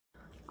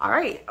All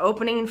right,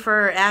 opening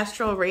for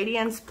Astral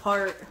Radiance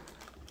part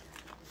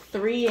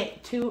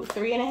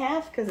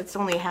 3.5, because it's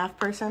only a half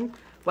person.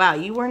 Wow,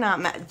 you were not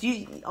mad.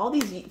 All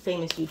these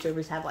famous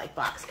YouTubers have like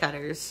box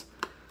cutters,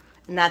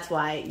 and that's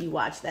why you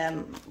watch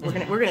them. We're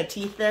gonna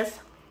teeth this.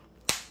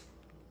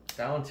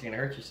 That one's gonna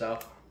hurt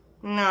yourself.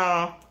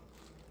 No.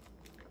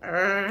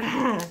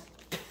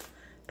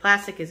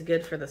 Plastic is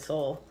good for the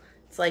soul.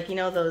 It's like, you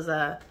know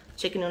those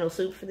chicken noodle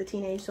soup for the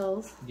teenage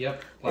souls?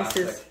 Yep,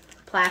 plastic. This is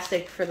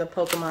plastic for the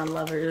Pokemon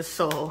lover's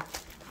soul.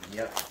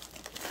 Yep.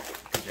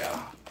 Good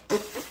job.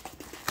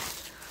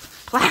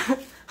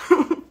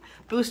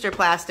 Booster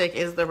plastic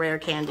is the rare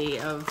candy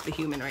of the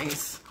human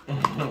race.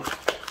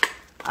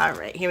 All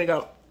right, here we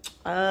go.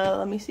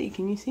 Let me see.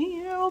 Can you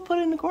see? Yeah, I'll put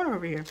it in the corner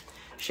over here.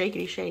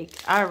 Shakety shake.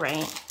 All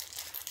right.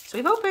 So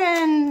we've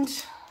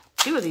opened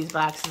 2 of these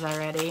boxes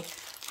already.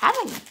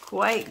 Haven't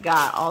quite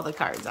got all the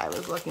cards I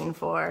was looking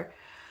for.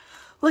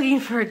 Looking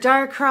for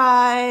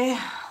Darkrai.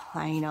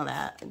 You know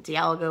that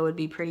Dialga would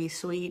be pretty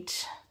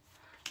sweet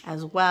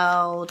as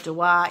well.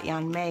 Dewott,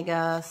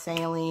 Yanmega,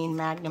 Saline,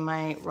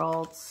 Magnemite,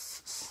 Ralts.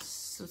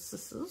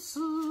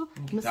 You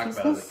can talk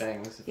about other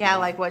things. Yeah,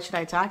 like what should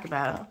I talk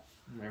about?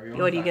 What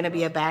are you gonna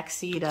be a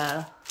backseat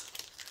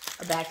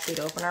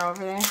opener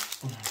over there?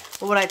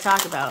 What would I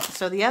talk about?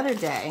 So the other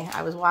day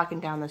I was walking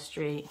down the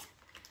street,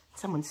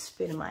 someone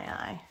spit in my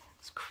eye.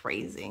 It's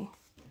crazy.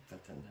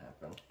 That didn't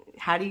happen.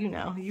 How do you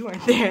know? You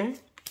weren't there.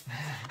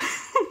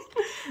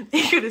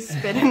 They could have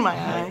spit in my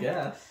eye. I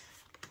guess.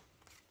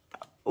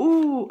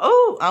 Ooh,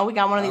 oh, we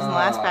got one of these in the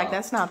last pack.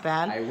 That's not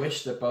bad. I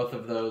wish that both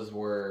of those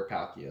were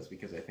Palkias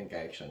because I think I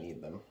actually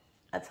need them.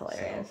 That's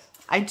hilarious.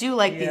 So, I do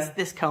like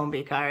this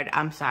Combi card.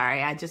 I'm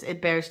sorry.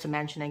 It bears to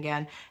mention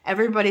again.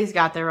 Everybody's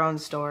got their own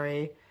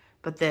story,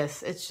 but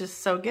it's just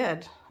so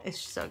good.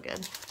 It's just so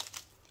good.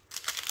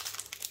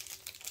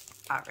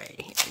 All right,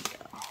 here we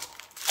go.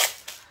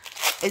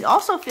 It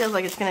also feels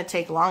like it's going to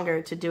take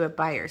longer to do it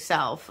by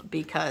yourself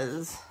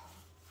because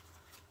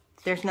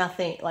there's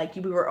nothing, like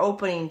we were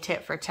opening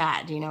tit for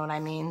tat, do you know what I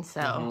mean?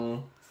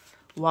 So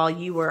while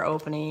you were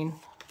opening,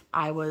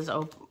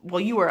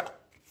 you were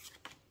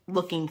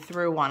looking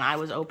through one, I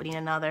was opening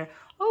another.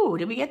 Oh,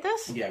 did we get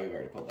this? Yeah, we've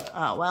already pulled that.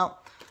 Oh,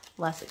 well,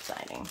 less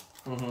exciting.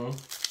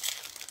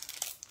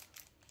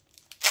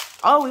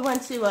 Oh, we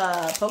went to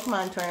a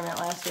Pokemon tournament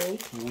last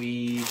week.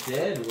 We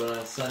did. We went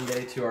on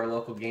Sunday to our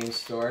local game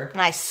store.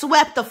 And I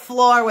swept the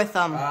floor with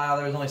them.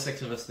 There was only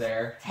 6 of us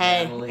there.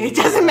 Hey, Natalie, it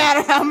doesn't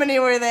matter how many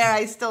were there.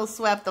 I still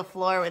swept the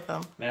floor with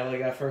them. Natalie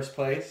got first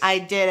place. I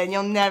did, and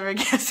you'll never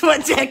guess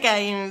what deck I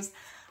used.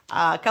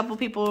 A couple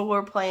people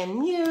were playing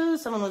Mew.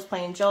 Someone was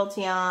playing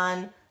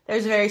Jolteon.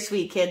 There's a very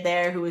sweet kid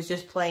there who was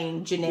just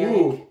playing generic.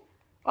 Ooh.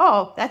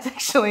 Oh, that's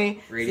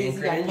actually. Radiant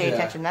You gotta pay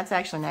attention. That's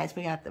actually nice.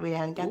 We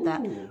didn't get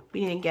that.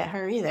 We didn't get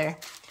her either.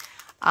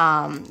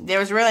 There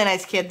was a really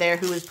nice kid there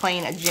who was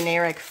playing a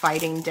generic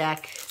fighting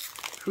deck,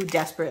 who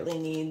desperately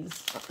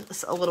needs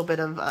a little bit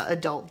of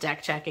adult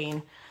deck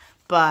checking.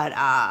 But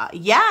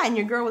yeah, and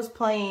your girl was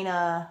playing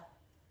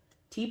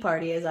Tea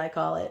Party, as I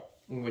call it,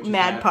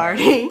 Mad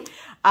Party,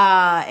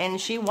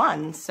 and she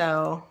won.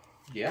 So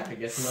yeah, I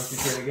guess it must be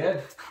pretty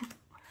good.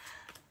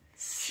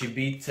 She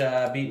beat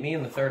me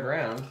in the 3rd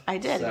round. I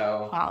did.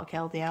 So. Wow,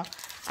 Keldeo.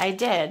 I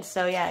did.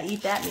 So yeah,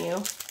 eat that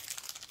Mew.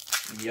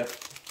 Yep.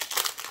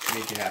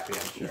 Make you happy, I'm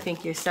sure. You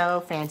think you're so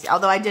fancy.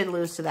 Although I did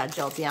lose to that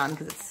Jolteon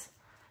because it's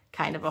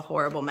kind of a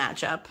horrible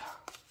matchup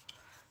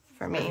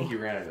for me. I think you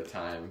ran out of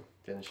time,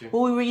 didn't you?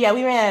 Well, we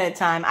ran out of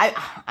time. I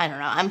don't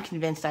know. I'm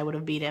convinced I would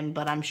have beat him,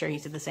 but I'm sure he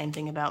said the same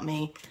thing about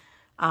me.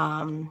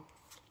 But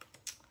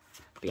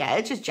yeah,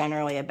 it's just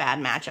generally a bad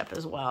matchup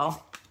as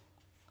well.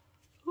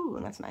 Ooh,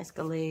 and that's nice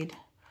Gallade.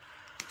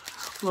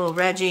 Little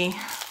Reggie.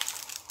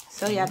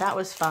 So yeah, that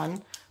was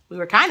fun. We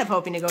were kind of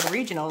hoping to go to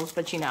regionals,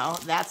 but you know,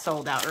 that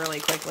sold out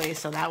really quickly,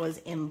 so that was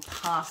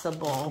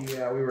impossible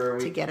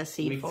to get a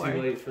seat for.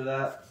 Too late for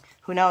that.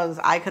 Who knows?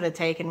 I could have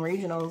taken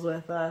regionals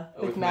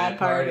with Mad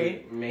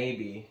Party.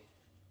 Maybe.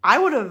 I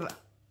would have.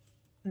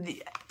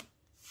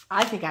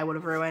 I think I would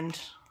have ruined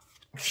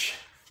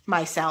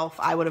myself.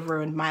 I would have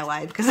ruined my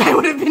life because I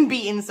would have been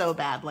beaten so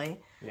badly.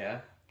 Yeah.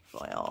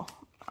 Foil.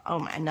 Oh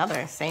my!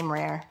 Another same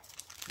rare.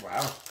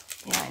 Wow.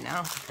 Yeah, I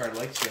know. The card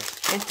likes you.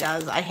 It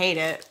does. I hate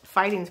it.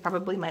 Fighting's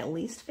probably my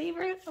least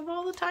favorite of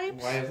all the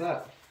types. Why is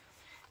that?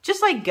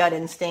 Just like gut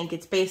instinct.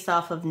 It's based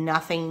off of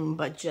nothing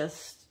but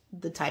just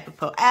the type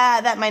of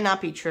that might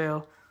not be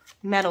true.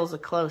 Metal's a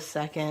close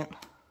second.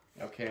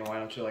 Okay, why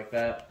don't you like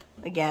that?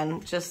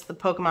 Again, just the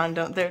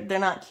Pokemon they're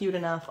not cute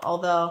enough.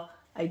 Although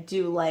I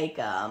do like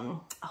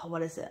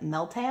what is it?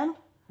 Meltan?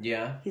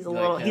 Yeah. He's a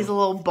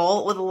little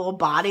bolt with a little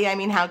body. I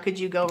mean, how could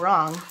you go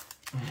wrong?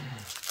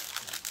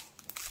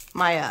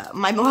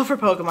 My love for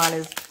Pokemon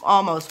is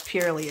almost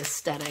purely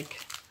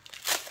aesthetic.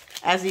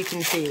 As you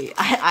can see,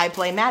 I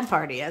play Mad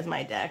Party as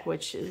my deck,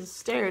 which is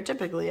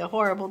stereotypically a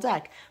horrible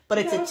deck. But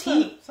it's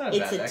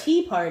a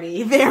tea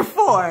party,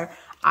 therefore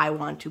I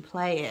want to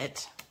play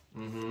it.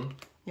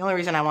 The only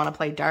reason I want to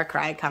play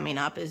Darkrai coming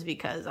up is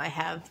because I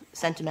have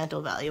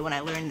sentimental value when I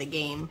learned the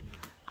game.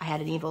 I had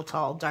an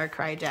Yveltal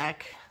Darkrai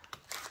deck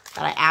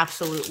that I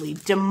absolutely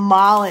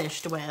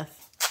demolished with.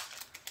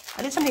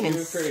 I did something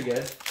pretty good.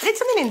 I did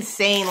something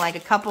insane, like a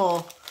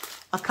couple,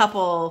 I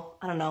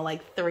don't know,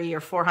 like 300 or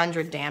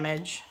 400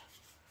 damage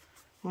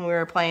when we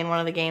were playing one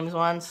of the games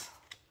once.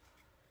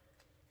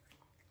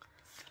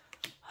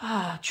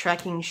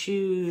 Trekking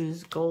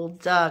shoes,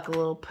 gold duck, a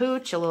little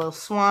pooch, a little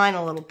swine,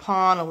 a little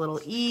pawn, a little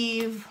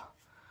Eve,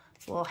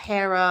 a little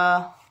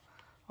Hera.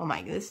 Oh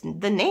my goodness,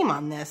 the name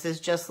on this is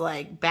just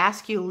like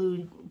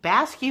Basculete.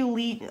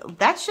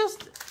 That's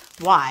just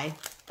why.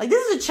 Like,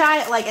 this is a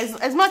child, like,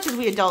 as much as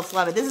we adults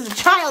love it, this is a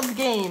child's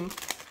game.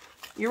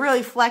 You're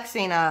really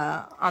flexing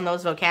on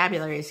those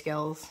vocabulary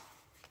skills.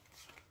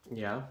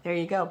 Yeah. There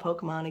you go,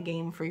 Pokemon, a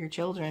game for your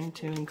children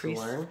to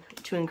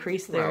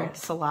increase their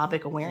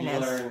syllabic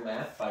awareness. You learn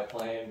math by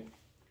playing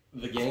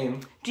the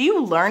game. Do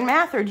you learn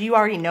math, or do you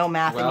already know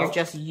math and you're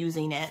just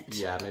using it?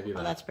 Yeah, maybe that.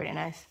 Oh, that's pretty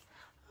nice.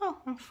 Oh,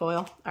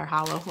 foil or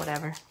hollow,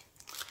 whatever.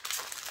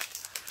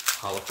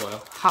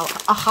 Holofoil.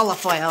 A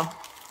holofoil.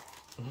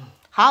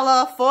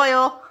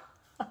 Holofoil.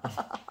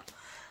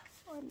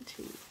 1,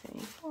 2, 3,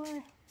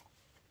 4.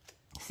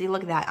 See,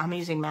 look at that. I'm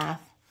using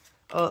math.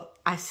 Oh,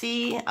 I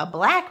see a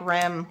black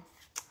rim.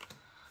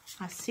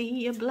 I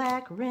see a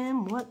black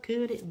rim. What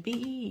could it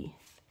be?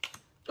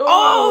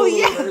 Oh,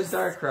 yes! There's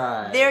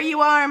Darkrai. There you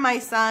are, my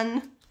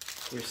son.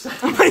 Your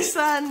son. My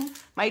son.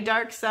 My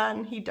dark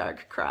son. He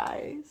dark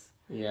cries.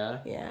 Yeah?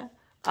 Yeah.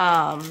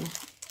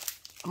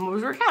 We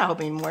were kind of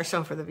hoping more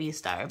so for the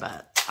V-Star,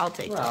 but I'll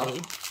take the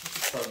V.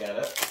 Still get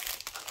it.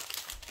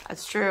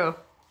 That's true.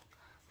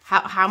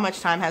 How much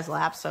time has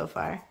lapsed so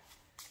far?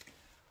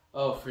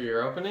 Oh, for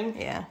your opening?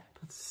 Yeah.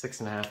 That's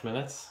 6.5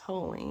 minutes.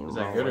 Holy Was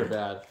that good or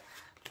bad?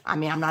 I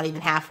mean, I'm not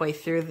even halfway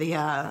through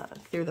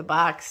the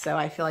box, so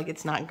I feel like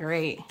it's not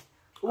great.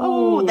 Ooh,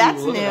 oh,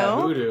 that's look new. At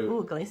that voodoo.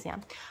 Ooh,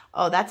 Glaceon.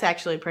 Oh, that's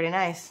actually pretty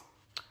nice.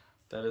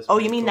 That is. Oh,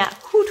 you mean cool. that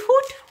hoot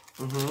hoot?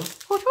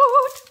 Mm-hmm. Hoot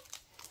hoot.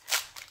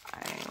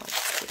 All right, let's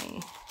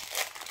see.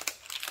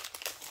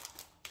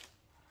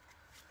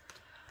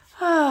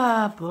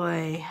 Oh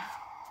boy,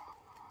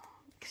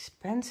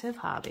 expensive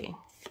hobby.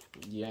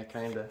 Yeah,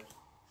 kinda.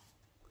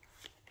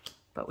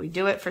 But we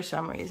do it for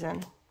some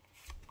reason.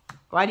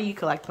 Why do you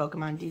collect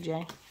Pokemon,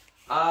 DJ?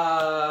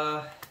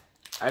 I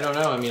don't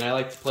know. I mean, I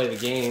like to play the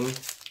game.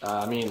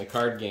 The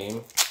card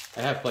game.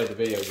 I have played the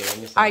video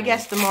games. I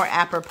guess the more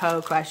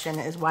apropos question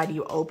is, why do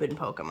you open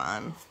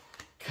Pokemon?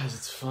 Because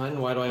it's fun.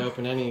 Why do I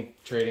open any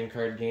trading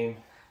card game?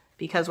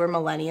 Because we're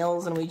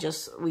millennials and we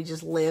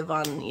just live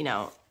on, you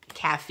know,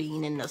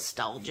 caffeine and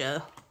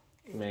nostalgia.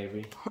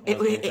 Maybe. I don't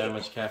drink that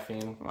much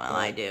caffeine. Well,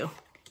 I do.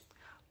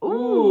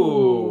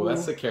 Ooh,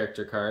 that's a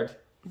character card.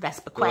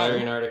 Vespiquen.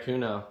 Galarian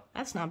Articuno.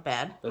 That's not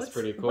bad. That's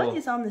pretty cool. What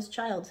is on this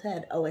child's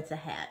head? Oh, it's a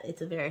hat.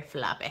 It's a very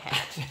floppy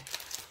hat.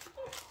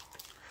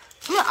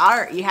 Some of the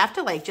art, you have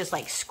to just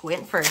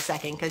squint for a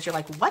second because you're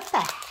like, what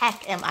the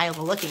heck am I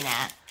looking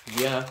at?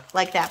 Yeah.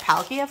 Like that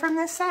Palkia from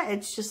this set,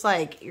 it's just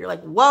like, you're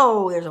like,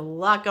 whoa, there's a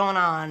lot going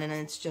on, and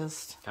it's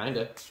just...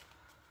 Kinda.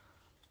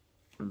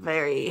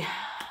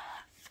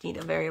 Need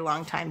a very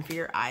long time for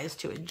your eyes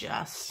to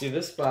adjust. See,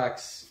 this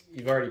box,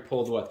 you've already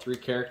pulled, what, 3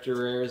 character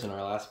rares, and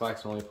our last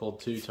box only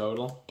pulled 2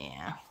 total?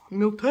 Yeah.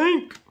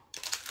 Miltank!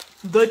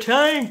 The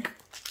tank!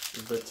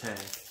 The tank.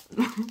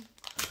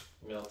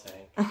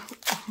 Miltank.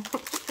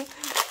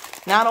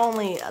 Not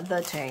only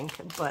the tank,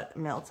 but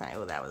Miltank.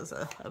 Oh, that was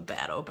a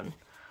bad open.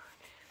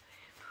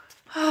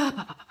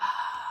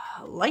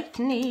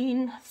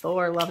 Lightning.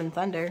 Thor, Love and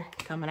Thunder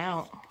coming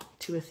out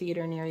to a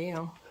theater near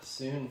you.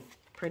 Soon.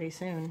 Pretty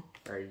soon.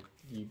 Are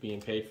you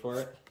being paid for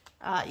it?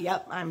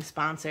 Yep, I'm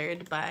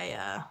sponsored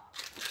by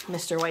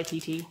Mr.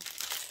 YTT.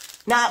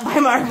 Not by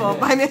Marvel,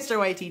 by Mr.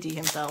 YTT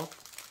himself.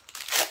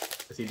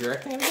 Is he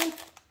directing it again?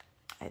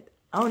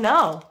 Oh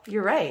no,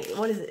 you're right.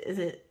 What is it? Is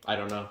it? I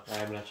don't know.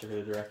 I'm not sure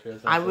who the director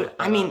is.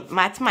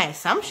 That's my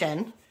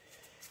assumption.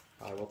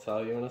 I will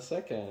tell you in a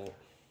second.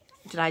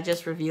 Did I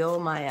just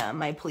reveal my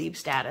my plebe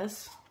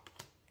status?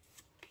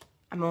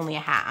 I'm only a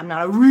hat. I'm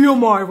not a real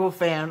Marvel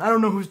fan. I don't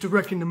know who's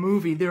directing the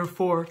movie.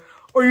 Therefore,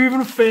 are you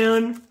even a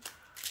fan?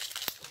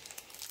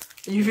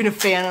 Are you even a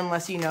fan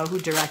unless you know who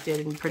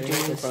directed and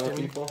produced?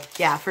 People?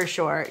 Yeah, for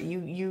sure.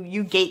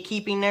 You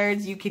gatekeeping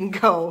nerds, you can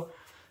go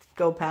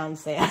pound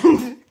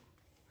sand.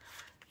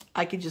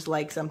 I could just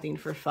like something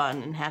for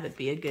fun and have it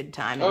be a good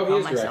time and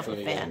call myself a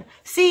fan. Again.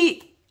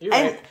 See,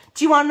 and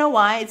do you want to know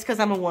why? It's because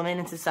I'm a woman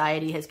and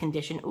society has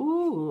conditioned...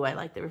 Ooh, I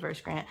like the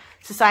reverse grant.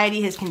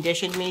 Society has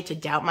conditioned me to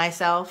doubt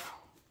myself.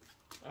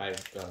 I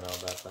don't know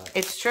about that.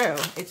 It's true.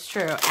 It's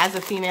true. As a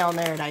female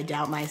nerd, I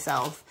doubt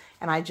myself.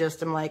 And I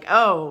just am like,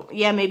 oh,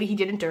 yeah, maybe he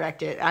didn't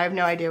direct it. I have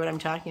no idea what I'm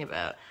talking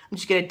about. I'm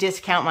just going to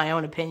discount my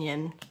own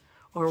opinion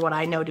or what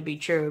I know to be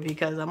true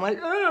because I'm like,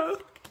 oh.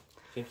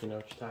 I think you know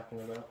what you're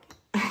talking about.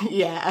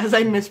 Yeah, as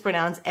I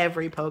mispronounce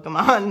every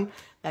Pokemon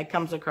that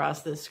comes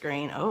across this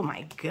screen. Oh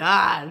my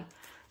god.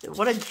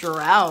 What a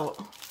drought.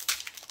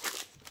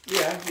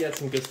 Yeah, you had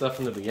some good stuff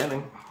in the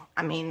beginning.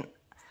 I mean,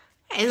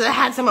 it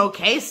had some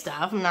okay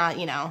stuff. I'm not,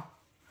 you know,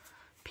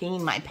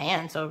 peeing my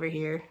pants over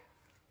here.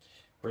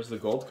 Where's the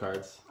gold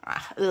cards?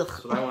 Ugh.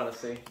 That's what I want to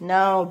see.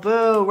 No,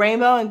 boo.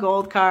 Rainbow and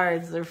gold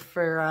cards. They're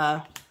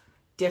for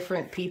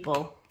different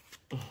people.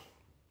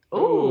 Ooh.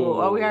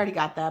 Oh, we already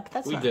got that, but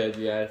that's we fine. did,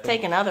 yeah. I think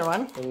Take another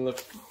one. in the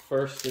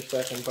first or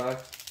second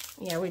box.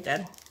 Yeah, we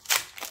did.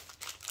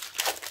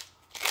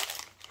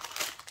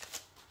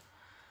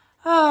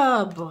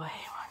 Oh, boy. 1,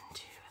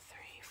 2, 3,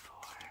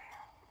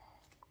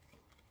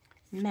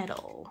 4.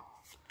 Metal.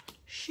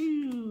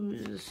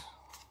 Shoes.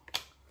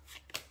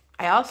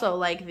 I also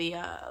like the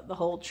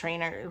whole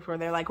trainer where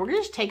they're like, we're going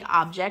to just take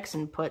objects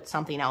and put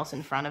something else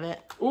in front of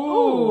it.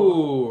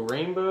 Ooh,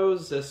 Rainbow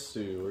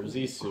Zissou or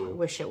Zissou.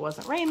 Wish it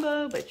wasn't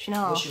rainbow, but you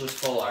know. Wish it was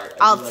full art.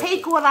 I'll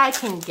take what I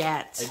can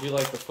get. I do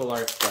like the full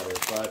art better,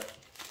 but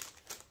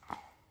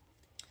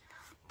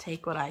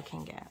Take what I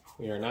can get.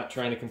 we are not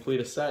trying to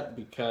complete a set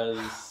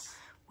because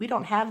We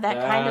don't have that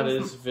kind of... That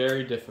is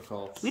very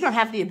difficult. We don't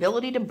have the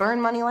ability to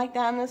burn money like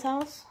that in this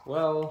house.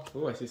 Well,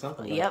 ooh, I see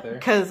something back Yep, there.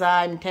 because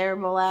I'm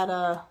terrible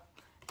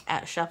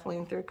at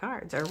shuffling through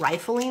cards. Or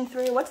rifling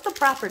through. What's the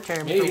proper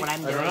term for what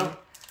I'm doing? I don't know.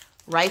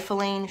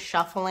 Rifling,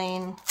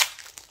 shuffling,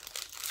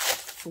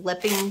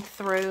 flipping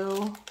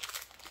through.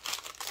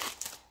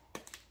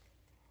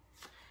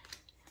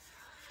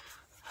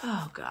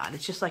 Oh, God.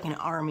 It's just like an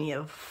army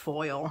of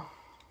foil.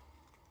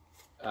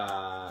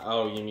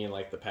 Oh, you mean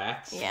like the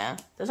packs? Yeah.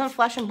 Doesn't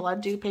Flesh and Blood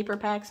do paper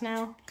packs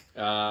now?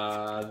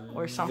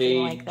 Or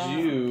something like that.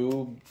 They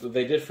do.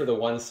 They did for the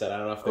one set. I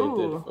don't know if they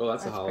did. Oh,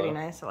 that's a hollow. Pretty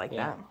nice. I like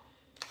that.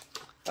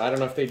 I don't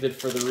know if they did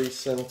for the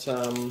recent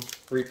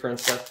reprint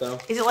set, though.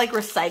 Is it like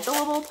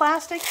recyclable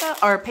plastic, though?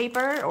 Or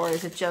paper? Or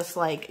is it just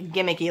like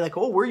gimmicky? Like,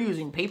 oh, we're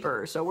using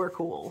paper, so we're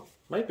cool.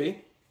 Might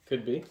be.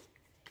 Could be.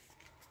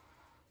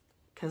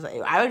 Because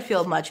I would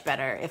feel much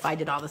better if I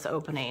did all this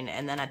opening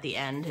and then at the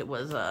end it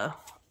was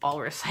all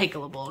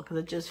recyclable. Because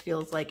it just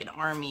feels like an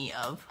army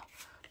of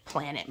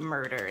planet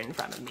murder in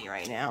front of me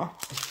right now.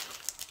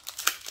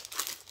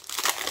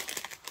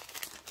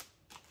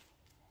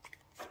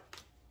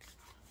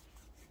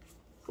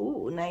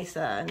 Ooh, nice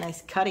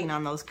cutting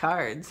on those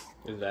cards.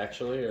 Is it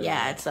actually? Or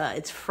Yeah,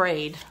 it's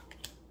frayed.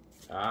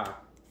 Ah.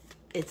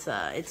 It's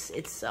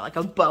like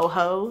a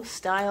boho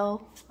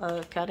style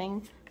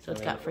cutting. So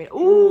it's got frayed.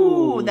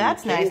 Ooh,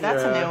 that's nice.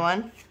 That's a new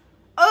one.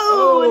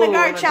 Oh, and the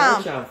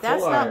Garchomp.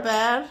 That's not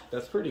bad.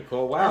 That's pretty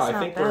cool. Wow, I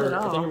think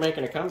we're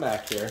making a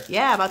comeback here.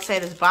 Yeah, I'm about to say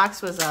this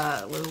box was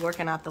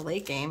working out the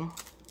late game.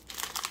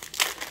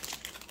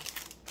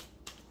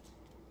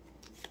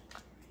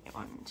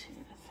 1, 2, 3.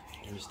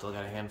 And you still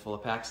got a handful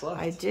of packs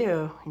left. I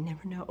do. I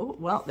never know. Oh,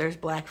 well, there's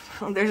black.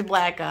 There's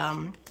black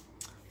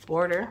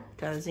border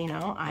because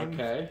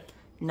I'm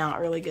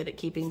not really good at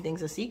keeping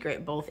things a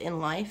secret, both in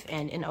life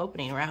and in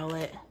opening.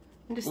 Rowlet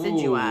and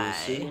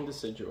Decidueye. Ooh, and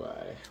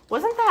Decidueye.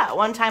 Wasn't that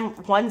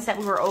one set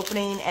we were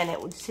opening and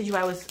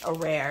Decidueye was a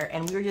rare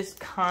and we were just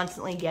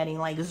constantly getting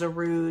like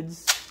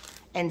Zarudes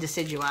and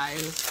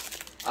Decidueyes.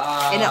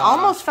 And it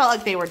almost felt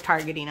like they were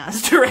targeting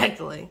us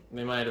directly.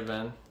 They might have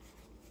been.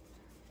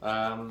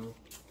 I don't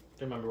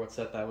remember what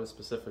set that was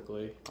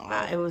specifically.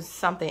 It was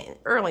something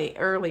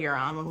earlier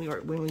on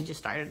when we just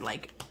started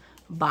like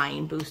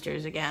buying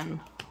boosters again.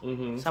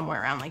 Mm-hmm.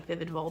 Somewhere around like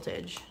Vivid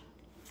Voltage.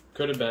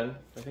 Could have been.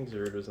 I think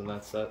Zarude was in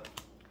that set.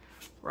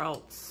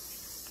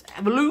 Ralts.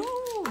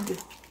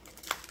 Avalug.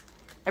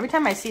 Every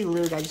time I see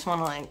Lug, I just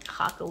want to like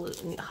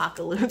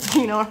Hockalug,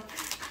 you know?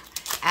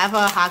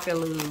 Ava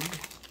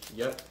Hockalug.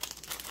 Yep.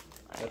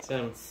 That's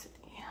him.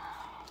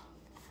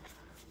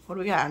 What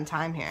do we got on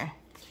time here?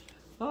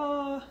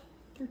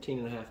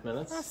 13.5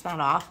 minutes. That's not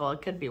awful.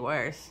 It could be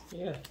worse.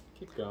 Yeah,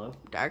 keep going.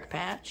 Dark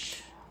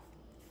Patch.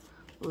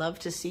 Love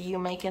to see you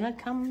making a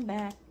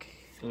comeback.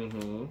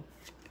 Mm-hmm.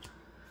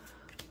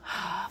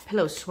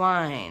 Pillow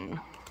Swine.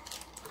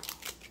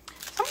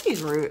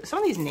 Some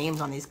of these names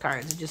on these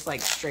cards are just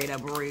like straight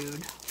up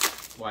rude.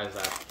 Why is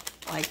that?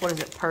 Like, what is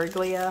it?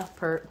 Perglia?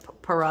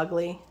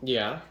 Perugly?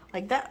 Yeah.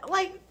 Like that,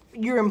 like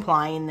you're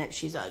implying that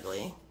she's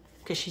ugly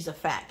because she's a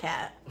fat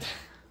cat.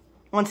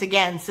 Once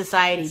again,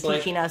 society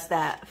teaching us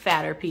that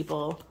fatter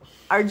people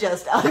are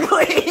just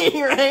ugly,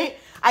 right?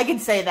 I can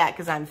say that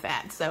because I'm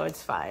fat, so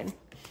it's fine.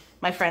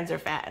 My friends are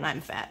fat and I'm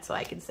fat, so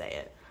I can say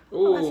it.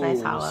 Ooh, that's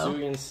nice hollow.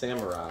 Suian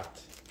Samurott.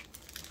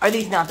 Are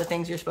these not the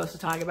things you're supposed to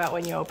talk about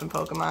when you open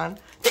Pokemon?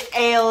 The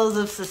ails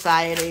of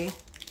society.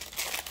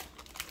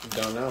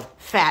 Don't know.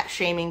 Fat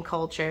shaming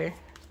culture.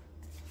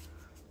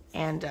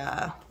 And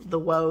the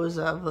woes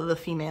of the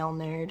female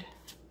nerd.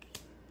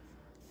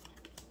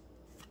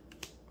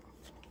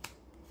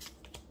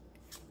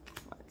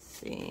 Let's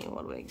see,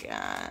 what do we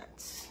got?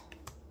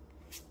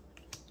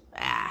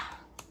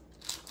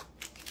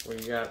 We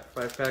got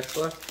 5 packs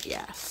left?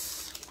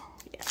 Yes.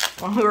 Yeah.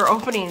 When we were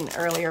opening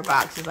earlier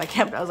boxes, I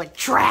was like,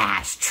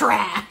 trash,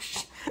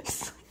 trash.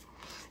 It's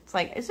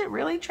like, is it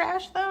really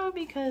trash though?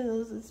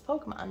 Because it's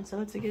Pokemon, so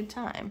it's a good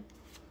time.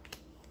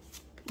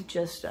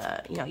 Just,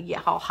 you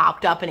get all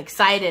hopped up and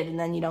excited, and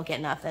then you don't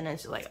get nothing, and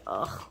it's just like,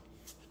 ugh.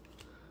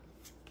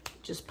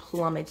 Just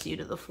plummets you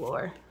to the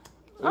floor.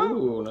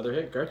 Ooh, another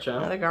hit, Garchomp.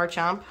 Another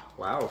Garchomp.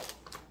 Wow.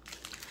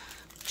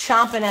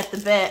 Chomping at the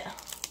bit.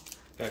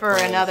 for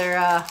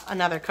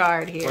another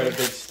card here. Quite a big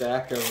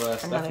stack of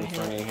stuff in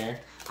front of you here.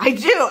 I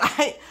do.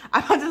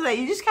 I'm about to say,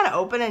 you just kind of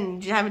open and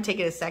you just haven't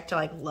taken a sec to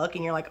like look,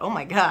 and you're like, oh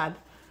my god.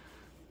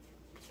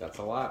 That's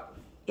a lot.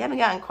 You haven't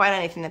gotten quite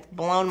anything that's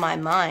blown my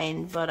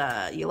mind,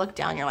 but you look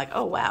down, you're like,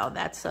 oh wow,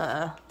 that's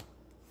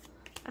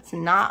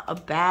not a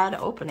bad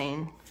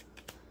opening.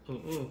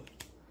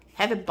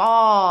 Heavy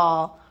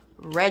Ball,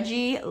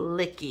 Reggie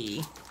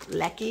Lecky,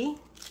 Lecky,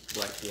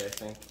 I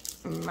think.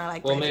 I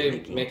like. Well, Reggie maybe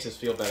Lecky. Makes us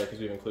feel better because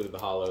we've included the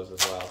hollows as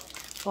well.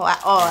 Well,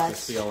 Makes that's.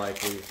 us feel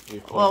like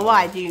we've. Well,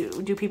 why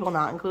do people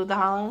not include the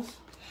hollows?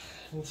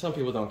 Some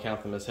people don't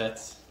count them as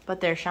hits. But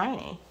they're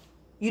shiny.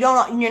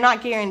 You're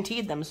not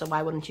guaranteed them, so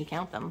why wouldn't you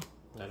count them?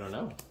 I don't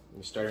know.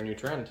 You start a new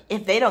trend.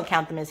 If they don't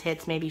count them as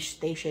hits, maybe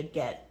they should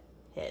get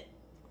hit.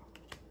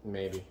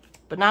 Maybe.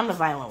 But not in a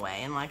violent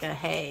way, in like a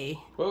hey.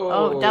 Whoa.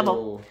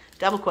 Oh,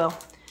 double quill.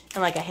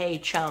 In like a hey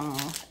chum,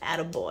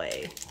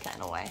 attaboy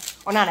kind of way.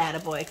 Or not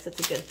attaboy, because that's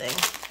a good thing.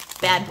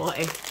 Bad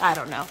boy, I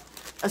don't know.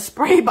 A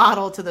spray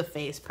bottle to the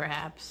face,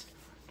 perhaps.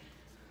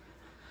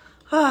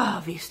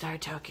 Oh, V-Star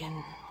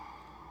token.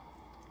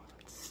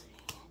 Let's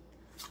see.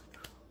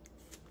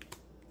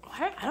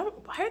 Why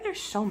are there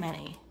so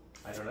many?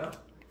 I don't know.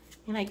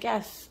 I mean, I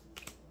guess,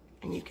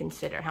 and you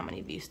consider how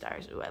many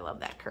V-Stars. Ooh, I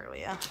love that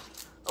Curlia.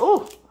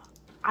 Ooh,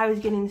 I was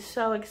getting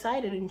so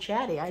excited and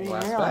chatty. I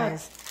didn't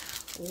realize.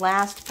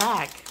 Last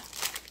pack.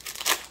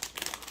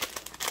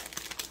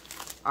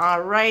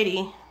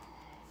 Alrighty.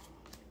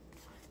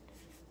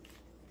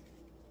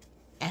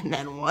 And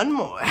then one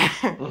more.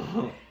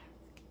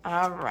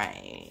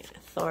 Alright.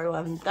 Thor,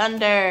 Love, and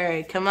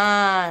Thunder. Come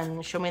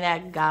on. Show me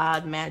that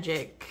God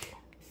magic.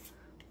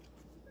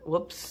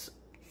 Whoops.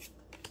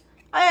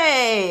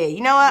 Hey,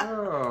 you know what?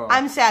 Oh.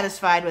 I'm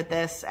satisfied with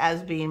this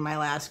as being my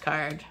last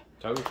card.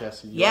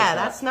 Togekiss. Yeah,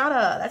 that's not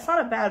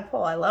a bad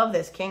pull. I love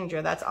this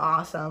Kingdra. That's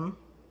awesome.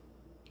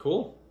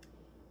 Cool.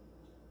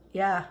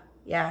 Yeah.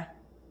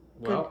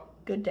 Well,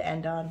 good to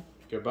end on.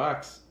 good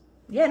box.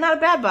 Yeah, not a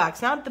bad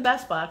box. Not the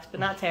best box, but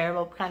not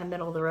terrible. Kind of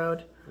middle of the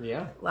road.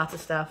 Yeah. Lots of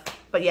stuff.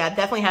 But yeah,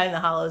 definitely having the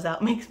hollows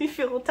out makes me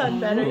feel a ton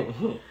better.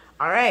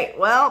 All right.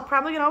 Well,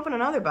 probably going to open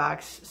another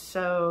box.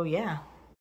 So, yeah.